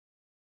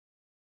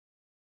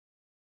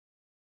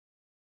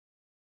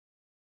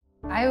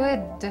I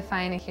would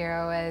define a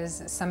hero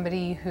as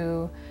somebody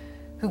who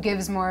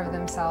gives more of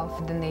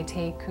themselves than they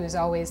take, who's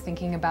always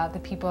thinking about the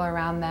people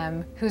around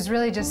them, who's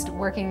really just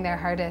working their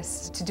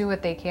hardest to do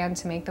what they can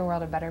to make the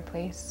world a better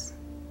place.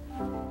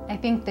 I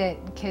think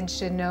that kids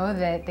should know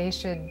that they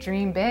should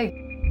dream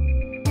big.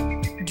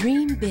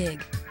 Dream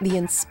Big, the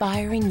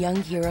inspiring young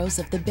heroes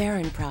of the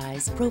Barron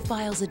Prize,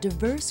 profiles a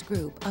diverse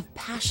group of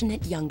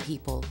passionate young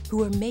people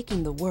who are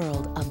making the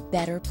world a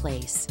better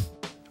place.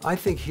 I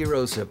think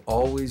heroes have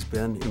always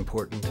been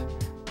important,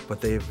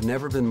 but they've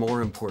never been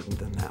more important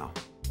than now.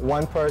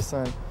 One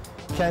person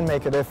can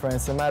make a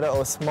difference. No matter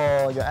how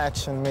small your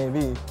action may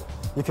be,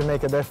 you can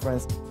make a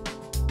difference.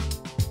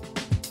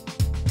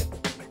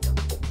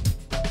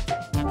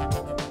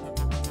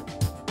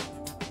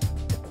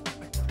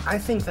 I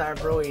think that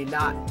I've really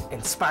not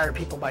inspired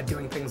people by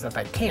doing things that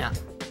they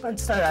can't. But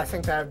instead, I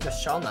think that I've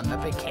just shown them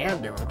that they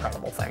can do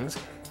incredible things.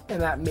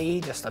 And that me,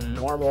 just a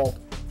normal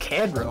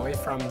kid really,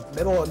 from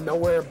middle of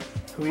nowhere,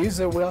 who uses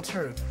a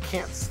wheelchair, who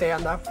can't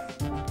stand up,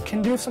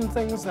 can do some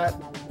things that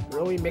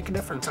really make a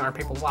difference in our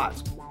people's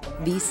lives.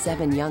 These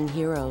 7 young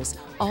heroes,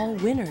 all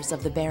winners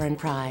of the Barron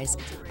Prize,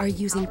 are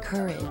using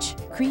courage,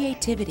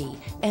 creativity,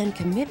 and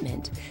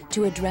commitment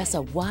to address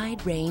a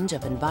wide range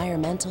of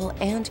environmental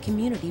and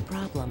community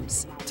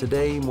problems.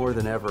 Today, more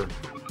than ever,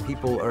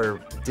 people are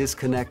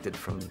disconnected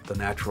from the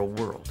natural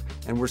world,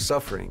 and we're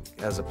suffering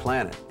as a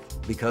planet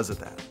because of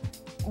that.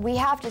 We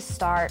have to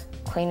start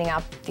cleaning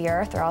up the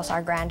earth, or else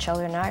our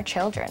grandchildren and our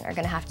children are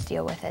going to have to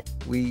deal with it.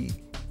 We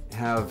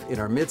have in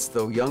our midst,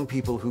 though, young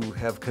people who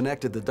have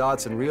connected the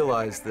dots and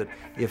realized that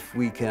if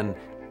we can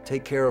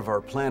take care of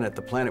our planet,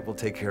 the planet will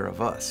take care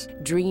of us.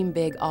 Dream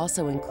Big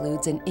also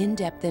includes an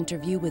in-depth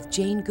interview with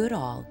Jane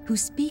Goodall, who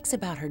speaks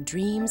about her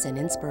dreams and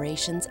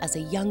inspirations as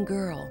a young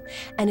girl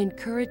and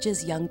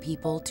encourages young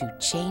people to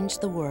change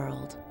the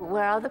world.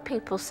 Where other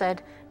people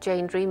said,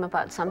 Jane, dream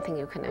about something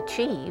you can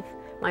achieve,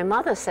 my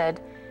mother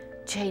said,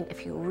 Jane,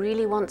 if you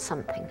really want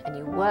something and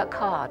you work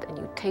hard and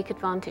you take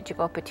advantage of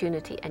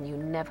opportunity and you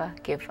never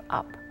give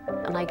up.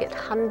 And I get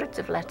hundreds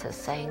of letters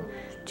saying,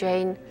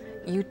 Jane,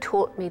 you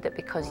taught me that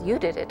because you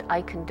did it,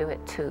 I can do it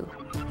too.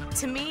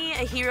 To me,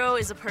 a hero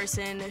is a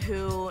person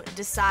who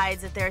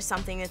decides that there's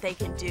something that they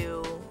can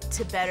do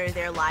to better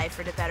their life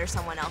or to better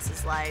someone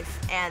else's life,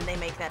 and they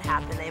make that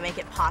happen, they make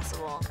it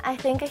possible. I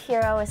think a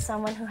hero is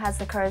someone who has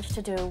the courage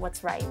to do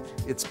what's right.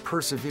 It's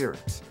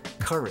perseverance,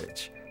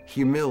 courage,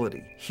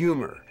 humility,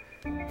 humor,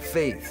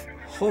 faith,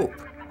 hope,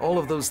 all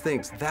of those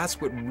things. That's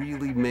what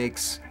really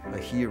makes a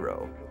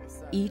hero.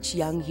 Each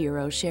young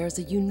hero shares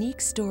a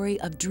unique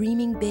story of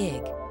dreaming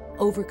big,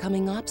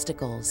 overcoming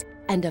obstacles,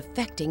 and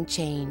affecting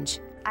change.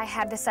 I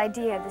had this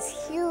idea,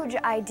 this huge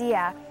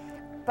idea,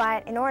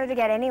 but in order to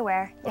get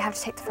anywhere, you have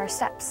to take the first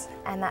steps,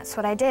 and that's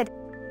what I did.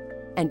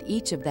 And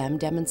each of them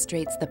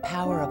demonstrates the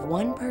power of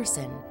one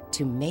person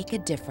to make a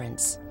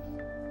difference.